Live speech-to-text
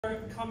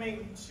for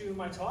coming to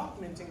my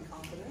talk, Minting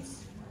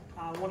Confidence.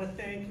 I want to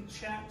thank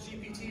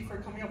ChatGPT for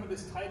coming up with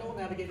this title,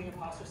 Navigating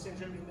Imposter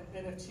Syndrome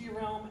in the NFT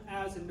Realm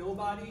as a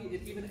Nobody.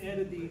 It even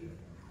added the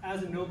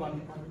as a nobody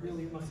part. It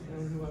really must have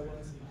known who I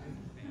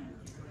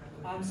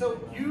was. So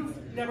you've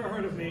never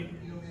heard of me,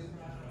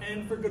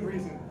 and for good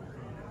reason.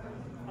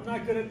 I'm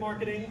not good at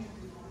marketing.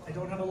 I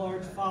don't have a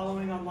large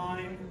following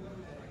online.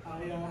 I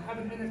have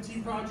an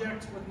NFT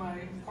project with my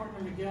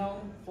partner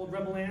Miguel called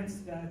Rebel Ants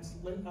that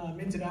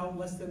minted out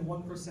less than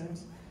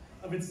 1%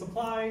 of its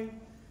supply.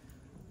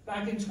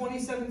 Back in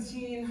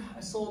 2017, I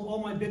sold all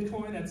my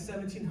Bitcoin at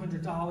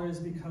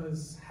 $1,700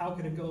 because how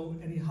could it go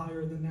any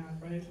higher than that,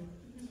 right?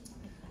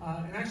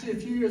 And actually a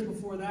few years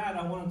before that,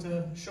 I wanted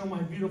to show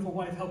my beautiful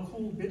wife how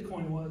cool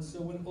Bitcoin was.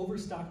 So when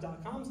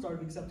Overstock.com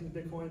started accepting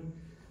Bitcoin,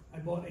 I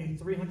bought a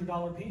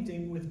 $300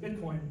 painting with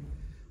Bitcoin,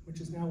 which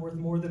is now worth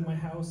more than my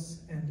house,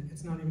 and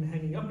it's not even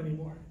hanging up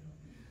anymore.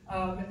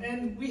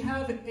 And we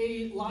have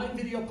a live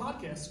video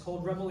podcast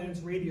called Rebel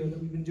Ants Radio that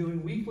we've been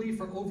doing weekly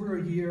for over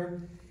a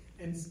year,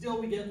 and still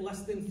we get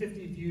less than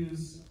 50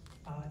 views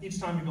each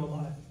time we go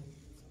live.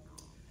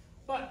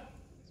 But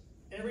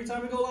every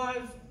time we go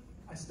live,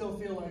 I still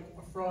feel like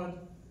a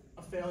fraud,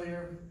 a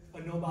failure, a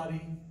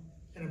nobody,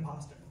 an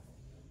imposter.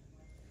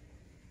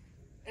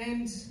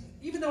 And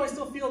even though I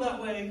still feel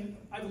that way,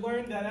 I've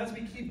learned that as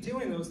we keep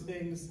doing those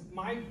things,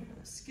 my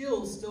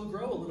skills still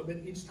grow a little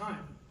bit each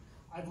time.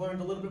 I've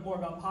learned a little bit more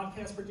about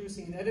podcast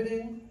producing and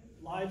editing,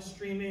 live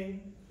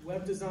streaming,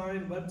 web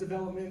design, web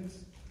development,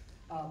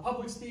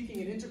 public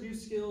speaking and interview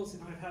skills,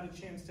 and I've had a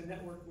chance to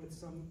network with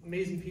some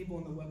amazing people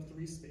in the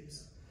Web3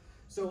 space.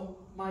 So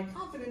my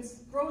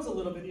confidence grows a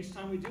little bit each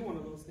time we do one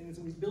of those things,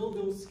 and we build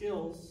those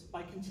skills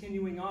by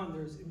continuing on.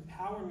 There's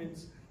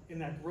empowerment in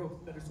that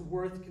growth, that it's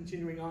worth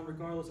continuing on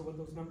regardless of what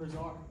those numbers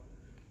are.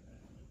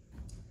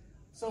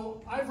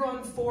 So I've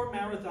run 4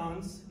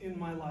 marathons in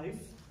my life.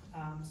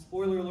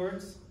 Spoiler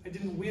alerts, I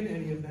didn't win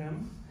any of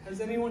them. Has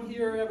anyone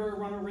here ever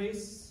run a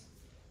race?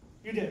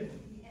 You did?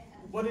 Yeah.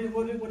 What did you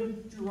run?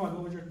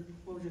 What was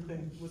your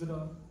thing? Was it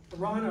a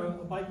run or a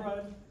bike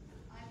ride?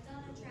 I've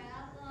done a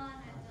triathlon,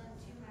 I've done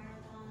 2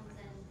 marathons,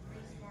 and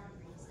 3 smart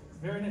races.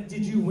 Very nice.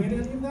 Did you win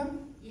any of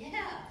them? Yeah.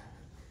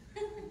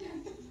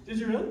 Did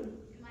you really?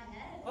 In my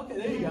head. Okay,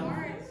 there you go.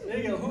 There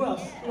you go. Who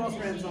else? Yeah. Who else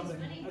ran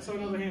something? I saw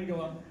another hand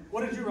go up.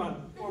 What did you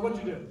run? Or what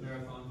did you do?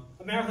 Marathon.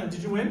 A marathon.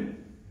 Did you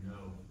win? No.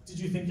 Did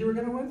you think you were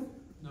going to win?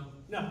 No.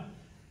 No.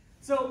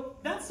 So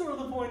that's sort of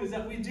the point, is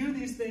that we do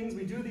these things,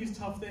 we do these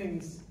tough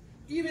things,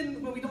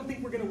 even when we don't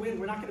think we're going to win.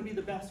 We're not going to be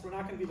the best, we're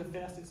not going to be the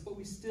fastest, but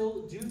we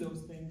still do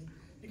those things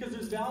because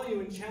there's value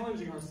in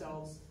challenging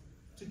ourselves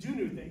to do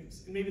new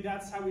things. And maybe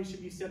that's how we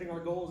should be setting our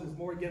goals, is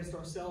more against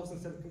ourselves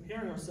instead of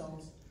comparing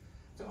ourselves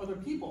to other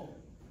people.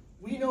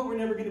 We know we're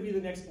never going to be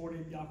the next Bored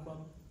Ape Yacht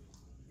Club.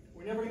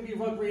 We're never going to be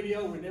Rug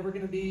Radio. We're never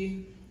going to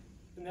be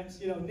the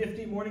next,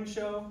 nifty morning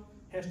show.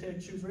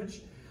 Hashtag choose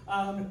rich.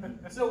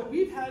 So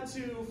we've had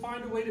to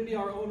find a way to be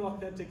our own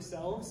authentic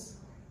selves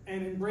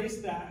and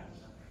embrace that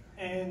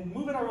and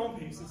move at our own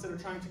pace instead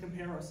of trying to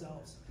compare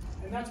ourselves.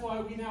 And that's why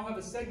we now have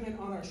a segment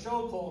on our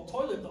show called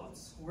Toilet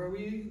Thoughts, where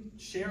we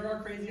share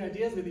our crazy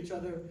ideas with each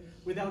other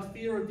without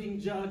fear of being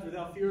judged,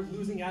 without fear of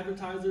losing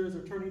advertisers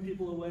or turning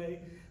people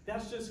away.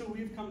 That's just who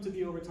we've come to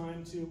be over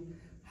time, to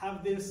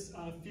have this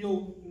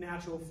feel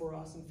natural for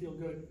us and feel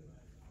good.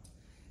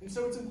 And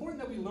so it's important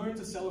that we learn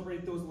to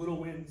celebrate those little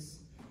wins.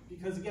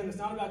 Because again, it's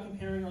not about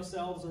comparing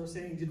ourselves or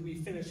saying, did we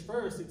finish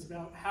first? It's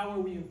about how are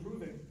we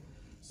improving?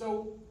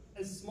 So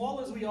as small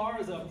as we are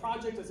as a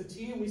project, as a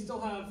team, we still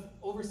have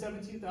over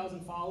 17,000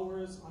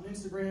 followers on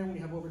Instagram. We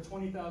have over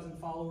 20,000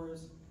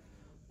 followers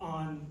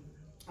on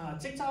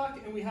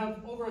TikTok, and we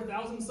have over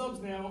 1,000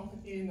 subs now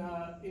in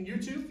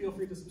YouTube. Feel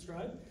free to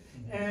subscribe.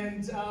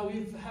 And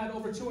we've had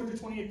over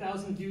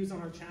 228,000 views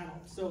on our channel.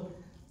 So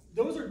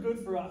those are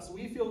good for us.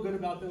 We feel good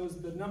about those.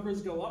 The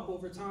numbers go up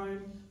over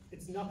time.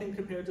 It's nothing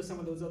compared to some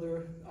of those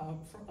other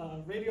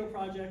radio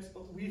projects,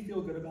 but we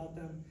feel good about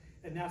them.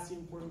 And that's the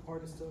important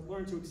part, is to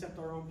learn to accept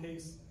our own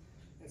pace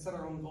and set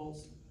our own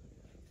goals.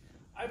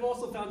 I've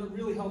also found it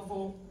really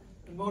helpful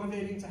and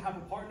motivating to have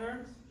a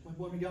partner, like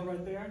boy Miguel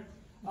right there.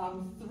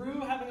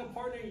 Through having a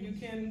partner, you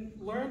can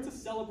learn to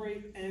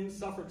celebrate and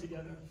suffer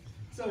together.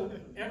 So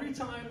every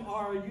time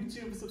our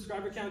YouTube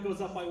subscriber count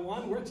goes up by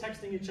 1, we're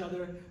texting each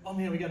other, oh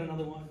man, we got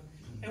another one.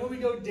 And when we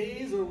go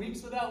days or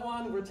weeks without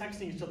one, we're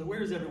texting each other,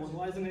 where's everyone?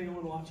 Why isn't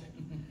anyone watching?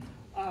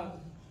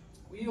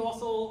 We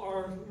also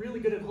are really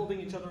good at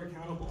holding each other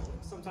accountable.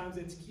 Sometimes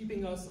it's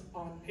keeping us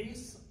on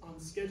pace, on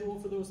schedule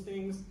for those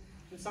things,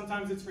 and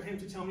sometimes it's for him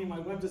to tell me my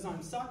web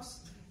design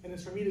sucks, and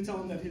it's for me to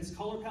tell him that his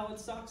color palette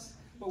sucks,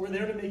 but we're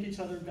there to make each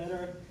other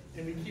better,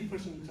 and we keep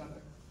pushing each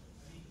other.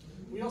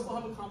 We also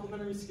have a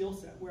complementary skill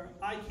set where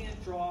I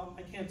can't draw,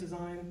 I can't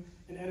design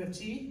an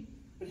NFT,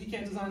 but he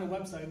can't design a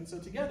website, and so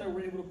together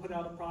we're able to put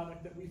out a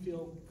product that we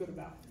feel good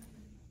about.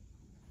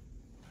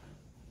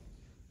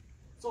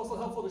 It's also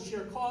helpful to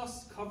share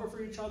costs, cover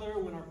for each other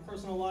when our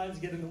personal lives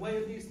get in the way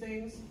of these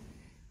things.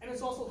 And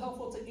it's also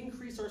helpful to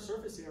increase our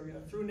surface area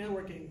through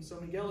networking. So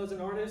Miguel is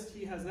an artist,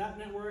 he has that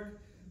network.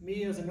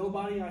 Me as a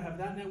nobody, I have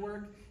that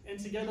network, and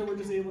together we're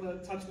just able to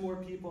touch more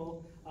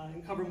people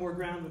and cover more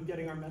ground with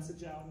getting our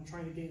message out and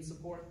trying to gain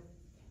support.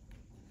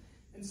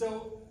 And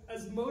so,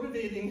 as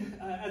motivating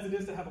as it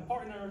is to have a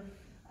partner,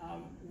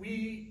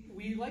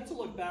 we like to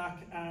look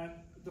back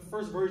at the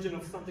first version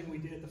of something we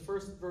did, the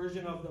first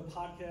version of the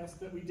podcast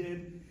that we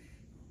did.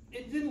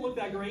 It didn't look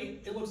that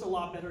great. It looks a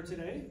lot better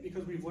today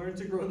because we've learned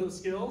to grow those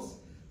skills.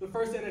 The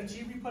first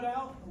NFT we put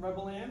out,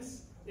 Rebel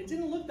Ants, it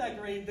didn't look that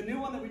great. The new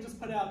one that we just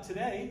put out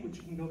today, which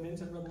you can go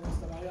into at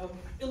rebelants.io,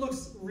 it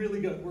looks really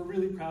good. We're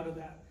really proud of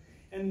that.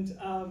 And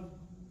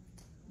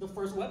the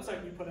first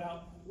website we put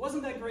out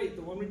wasn't that great.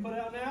 The one we put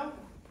out now,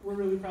 we're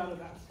really proud of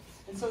that.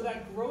 And so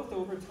that growth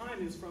over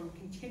time is from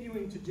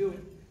continuing to do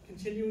it,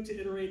 continuing to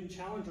iterate and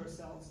challenge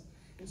ourselves.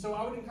 And so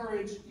I would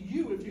encourage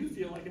you, if you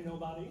feel like a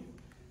nobody,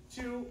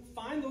 to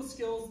find those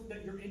skills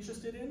that you're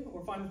interested in,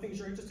 or find the things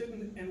you're interested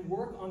in and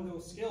work on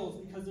those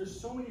skills, because there's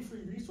so many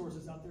free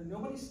resources out there.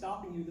 Nobody's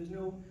stopping you. There's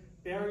no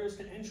barriers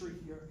to entry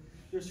here.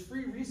 There's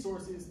free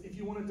resources if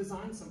you want to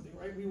design something,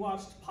 right? We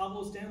watched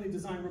Pablo Stanley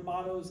design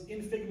Roboto's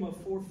in Figma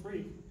for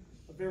free,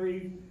 a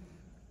very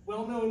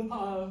well-known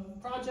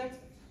project.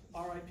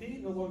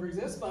 RIP, no longer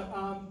exists, but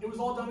it was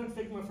all done in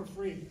Figma for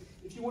free.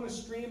 If you want to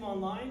stream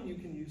online, you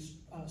can use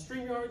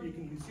StreamYard, you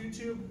can use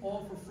YouTube,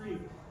 all for free.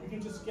 You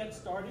can just get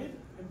started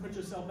and put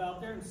yourself out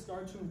there and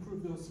start to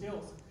improve those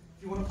skills.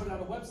 If you want to put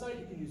out a website,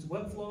 you can use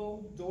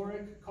Webflow,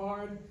 Doric,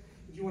 Card.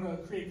 If you want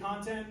to create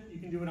content, you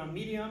can do it on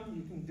Medium,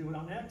 you can do it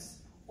on X,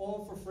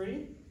 all for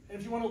free. And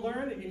if you want to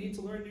learn and you need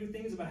to learn new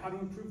things about how to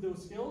improve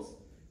those skills,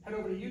 head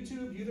over to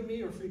YouTube,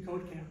 Udemy, or Free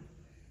Code Camp.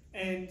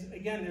 And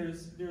again,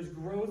 there's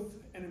growth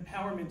and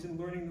empowerment in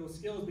learning those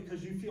skills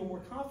because you feel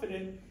more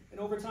confident, and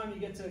over time you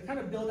get to kind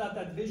of build out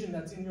that vision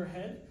that's in your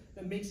head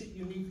that makes it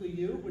uniquely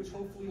you, which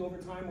hopefully over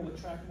time will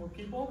attract more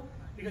people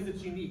because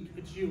it's unique,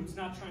 it's you, it's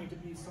not trying to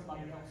be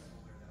somebody else.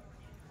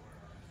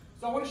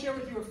 So I want to share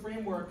with you a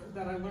framework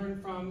that I learned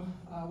from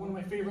one of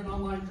my favorite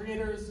online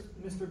creators,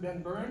 Mr.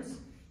 Ben Burns.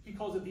 He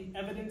calls it the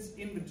evidence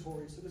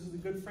inventory. So this is a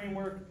good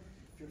framework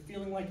if you're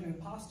feeling like an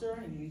imposter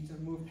and you need to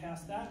move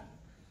past that.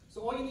 So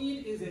all you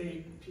need is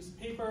a piece of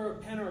paper, a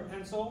pen, or a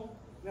pencil.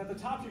 And at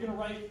the top, you're going to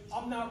write,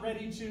 I'm not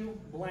ready to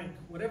blank,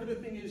 whatever the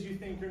thing is you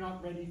think you're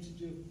not ready to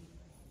do.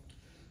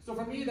 So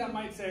for me, that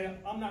might say,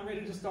 I'm not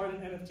ready to start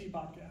an NFT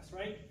podcast,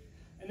 right?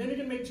 And then you're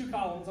going to make two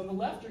columns. On the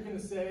left, you're going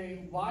to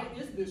say, why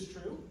is this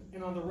true?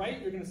 And on the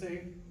right, you're going to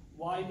say,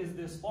 why is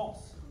this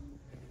false?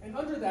 And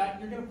under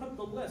that, you're going to put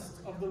the list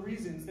of the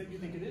reasons that you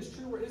think it is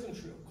true or isn't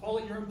true. Call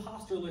it your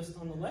imposter list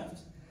on the left.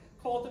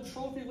 Call it the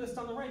trophy list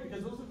on the right,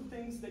 because those are the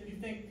things that you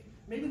think,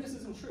 maybe this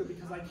isn't true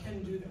because I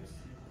can do this.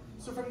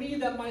 So for me,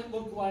 that might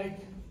look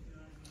like,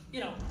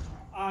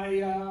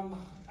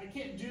 I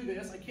can't do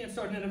this. I can't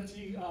start an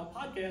NFT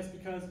podcast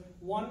because,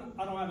 one,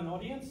 I don't have an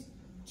audience.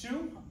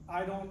 Two,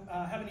 I don't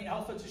have any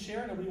alpha to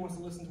share. Nobody wants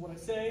to listen to what I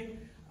say.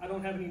 I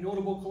don't have any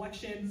notable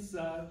collections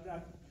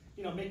that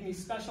make me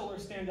special or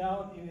stand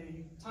out in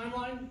a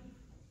timeline.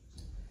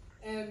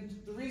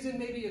 And the reason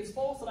maybe it's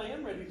false that I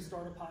am ready to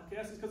start a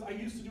podcast is because I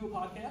used to do a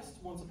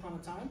podcast once upon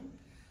a time.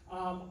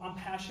 I'm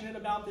passionate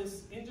about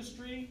this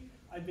industry.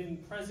 I've been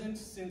present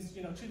since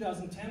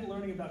 2010,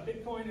 learning about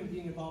Bitcoin and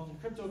being involved in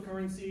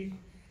cryptocurrency.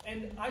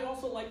 And I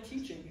also like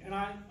teaching, and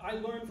I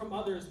learn from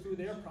others through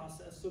their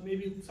process. So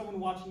maybe someone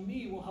watching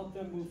me will help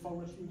them move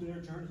forward through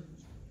their journey.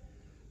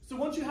 So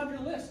once you have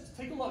your list,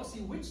 take a look, see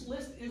which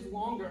list is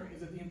longer.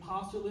 Is it the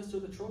imposter list or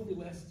the trophy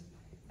list?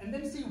 And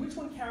then see which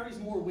one carries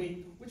more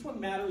weight, which one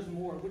matters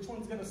more, which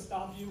one's going to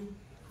stop you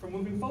from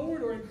moving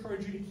forward or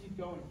encourage you to keep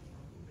going.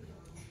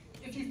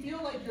 If you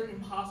feel like your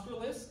imposter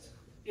list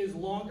is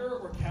longer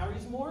or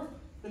carries more,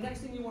 the next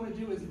thing you want to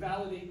do is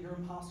validate your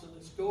imposter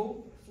list.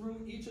 Go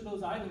through each of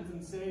those items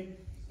and say,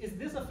 is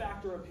this a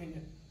fact or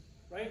opinion?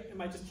 Right?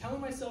 Am I just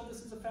telling myself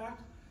this is a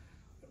fact?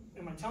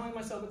 Am I telling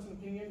myself it's an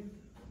opinion?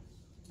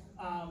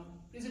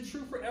 Is it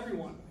true for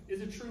everyone?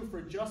 Is it true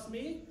for just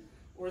me?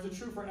 Or is it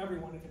true for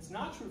everyone? If it's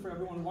not true for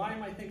everyone, why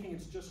am I thinking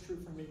it's just true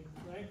for me?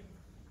 Right?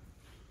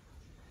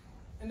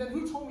 And then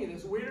who told me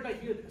this? Where did I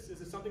hear this?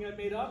 Is it something I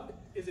made up?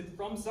 Is it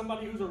from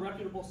somebody who's a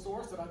reputable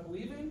source that I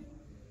believe in?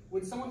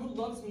 Would someone who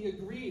loves me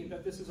agree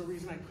that this is a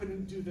reason I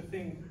couldn't do the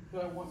thing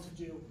that I want to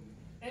do?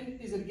 And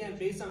is it, again,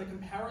 based on a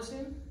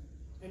comparison?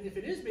 And if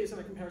it is based on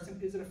a comparison,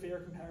 is it a fair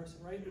comparison,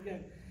 right?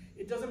 Again,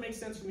 it doesn't make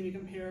sense for me to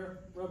compare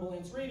Rebel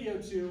Ants Radio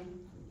to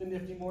the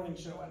Nifty Morning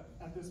Show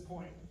at this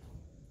point.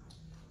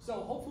 So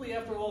hopefully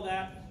after all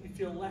that, you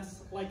feel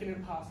less like an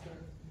imposter.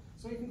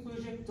 So in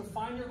conclusion,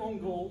 define your own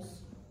goals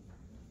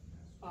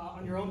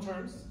on your own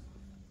terms.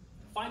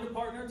 Find a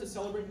partner to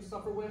celebrate and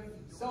suffer with.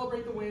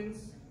 Celebrate the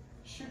wins.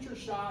 Shoot your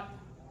shot.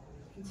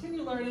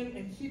 Continue learning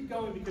and keep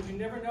going, because you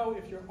never know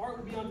if your art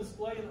will be on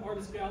display in the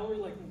artist gallery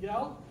like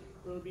Miguel,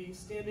 or it'll be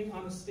standing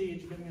on a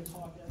stage giving a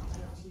talk at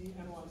NFT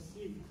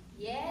NYC.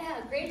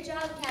 Yeah, great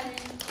job, Kevin.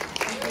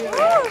 Thank you.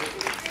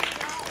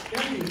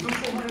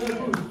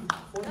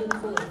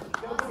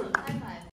 Awesome. High five.